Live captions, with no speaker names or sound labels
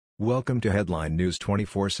Welcome to Headline News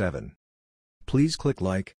 24/7. Please click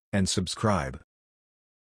like and subscribe.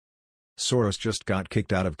 Soros just got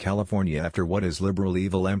kicked out of California after what his liberal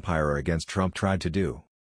evil empire against Trump tried to do.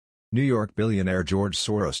 New York billionaire George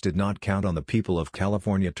Soros did not count on the people of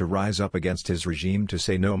California to rise up against his regime to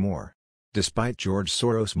say no more. Despite George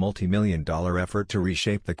Soros' multi-million-dollar effort to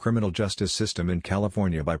reshape the criminal justice system in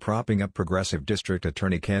California by propping up progressive district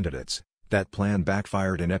attorney candidates, that plan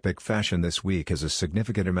backfired in epic fashion this week as a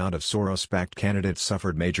significant amount of Soros-backed candidates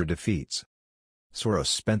suffered major defeats. Soros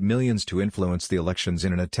spent millions to influence the elections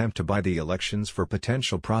in an attempt to buy the elections for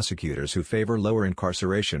potential prosecutors who favor lower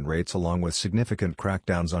incarceration rates along with significant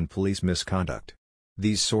crackdowns on police misconduct.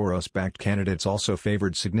 These Soros-backed candidates also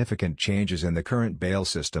favored significant changes in the current bail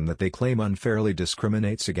system that they claim unfairly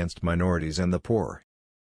discriminates against minorities and the poor.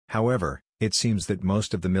 However, it seems that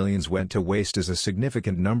most of the millions went to waste as a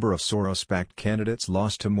significant number of Soros-backed candidates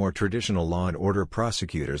lost to more traditional law and order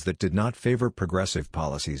prosecutors that did not favor progressive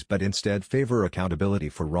policies but instead favor accountability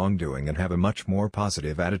for wrongdoing and have a much more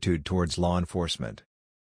positive attitude towards law enforcement.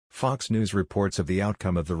 Fox News reports of the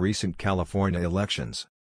outcome of the recent California elections.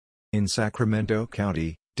 In Sacramento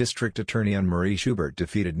County, District Attorney Anne-Marie Schubert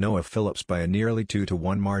defeated Noah Phillips by a nearly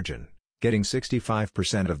 2-to-1 margin, getting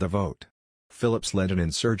 65% of the vote. Phillips led an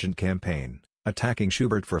insurgent campaign, attacking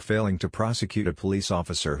Schubert for failing to prosecute a police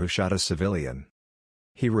officer who shot a civilian.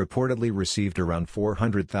 He reportedly received around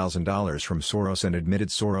 $400,000 from Soros and admitted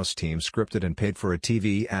Soros' team scripted and paid for a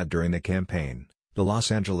TV ad during the campaign, the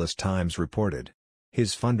Los Angeles Times reported.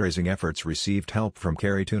 His fundraising efforts received help from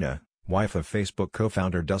Carrie Tuna, wife of Facebook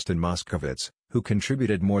co-founder Dustin Moskovitz, who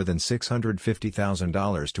contributed more than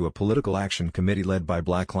 $650,000 to a political action committee led by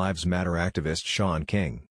Black Lives Matter activist Shaun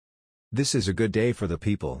King. "This is a good day for the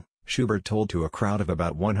people," Schubert told to a crowd of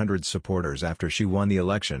about 100 supporters after she won the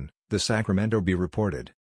election, the Sacramento Bee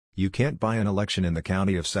reported. "You can't buy an election in the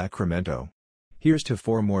county of Sacramento. Here's to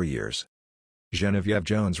 4 more years." Genevieve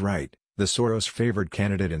Jones-Wright, the Soros-favored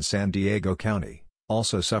candidate in San Diego County,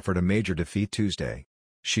 also suffered a major defeat Tuesday.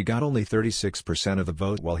 She got only 36% of the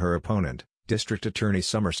vote while her opponent, District Attorney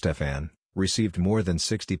Summer Stephan, received more than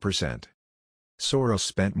 60%. Soros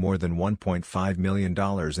spent more than $1.5 million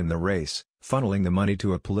in the race, funneling the money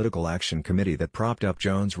to a political action committee that propped up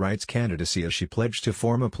Jones-Wright's candidacy as she pledged to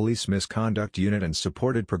form a police misconduct unit and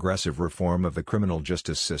supported progressive reform of the criminal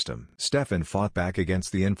justice system. Stephan fought back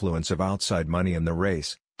against the influence of outside money in the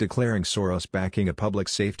race, declaring Soros backing a public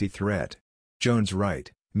safety threat.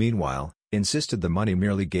 Jones-Wright, meanwhile, insisted the money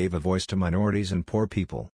merely gave a voice to minorities and poor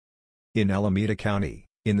people. In Alameda County,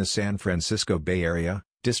 in the San Francisco Bay Area,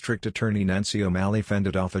 District Attorney Nancy O'Malley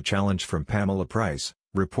fended off a challenge from Pamela Price,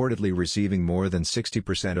 reportedly receiving more than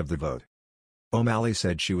 60% of the vote. O'Malley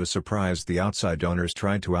said she was surprised the outside donors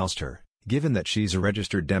tried to oust her, given that she's a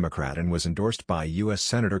registered Democrat and was endorsed by U.S.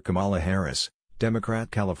 Senator Kamala Harris,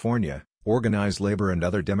 Democrat California, Organized Labor and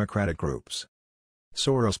other Democratic groups.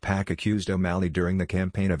 Soros PAC accused O'Malley during the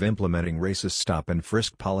campaign of implementing racist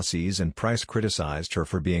stop-and-frisk policies and Price criticized her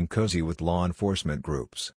for being cozy with law enforcement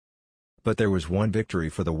groups. But there was one victory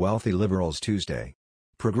for the wealthy liberals Tuesday.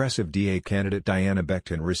 Progressive DA candidate Diana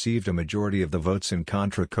Becton received a majority of the votes in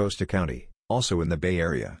Contra Costa County, also in the Bay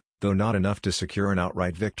Area, though not enough to secure an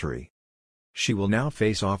outright victory. She will now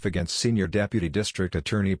face off against Senior Deputy District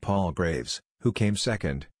Attorney Paul Graves, who came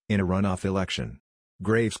second, in a runoff election.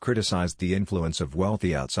 Graves criticized the influence of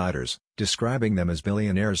wealthy outsiders, describing them as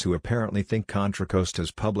billionaires who apparently think Contra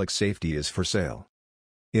Costa's public safety is for sale.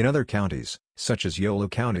 In other counties, such as Yolo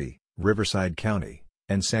County, Riverside County,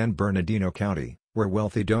 and San Bernardino County, where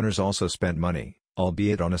wealthy donors also spent money,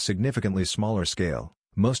 albeit on a significantly smaller scale,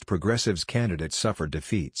 most progressives candidates suffered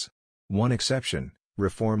defeats. One exception,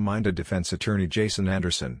 reform-minded defense attorney Jason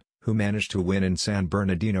Anderson, who managed to win in San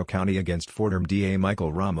Bernardino County against Fordham DA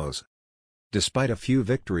Michael Ramos. Despite a few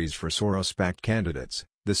victories for Soros-backed candidates,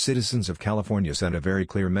 the citizens of California sent a very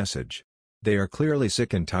clear message. They are clearly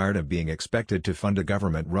sick and tired of being expected to fund a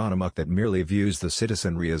government run amok that merely views the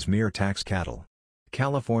citizenry as mere tax cattle.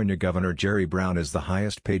 California Governor Jerry Brown is the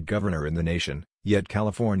highest-paid governor in the nation, yet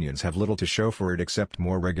Californians have little to show for it except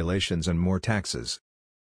more regulations and more taxes.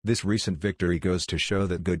 This recent victory goes to show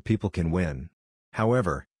that good people can win.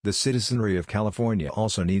 However, the citizenry of California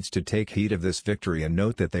also needs to take heed of this victory and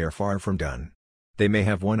note that they are far from done. They may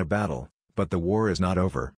have won a battle, but the war is not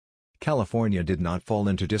over. California did not fall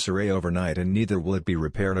into disarray overnight and neither will it be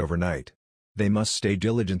repaired overnight. They must stay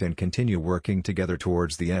diligent and continue working together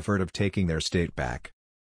towards the effort of taking their state back.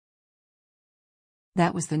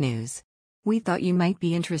 That was the news. We thought you might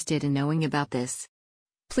be interested in knowing about this.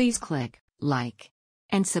 Please click like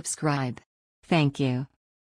and subscribe. Thank you.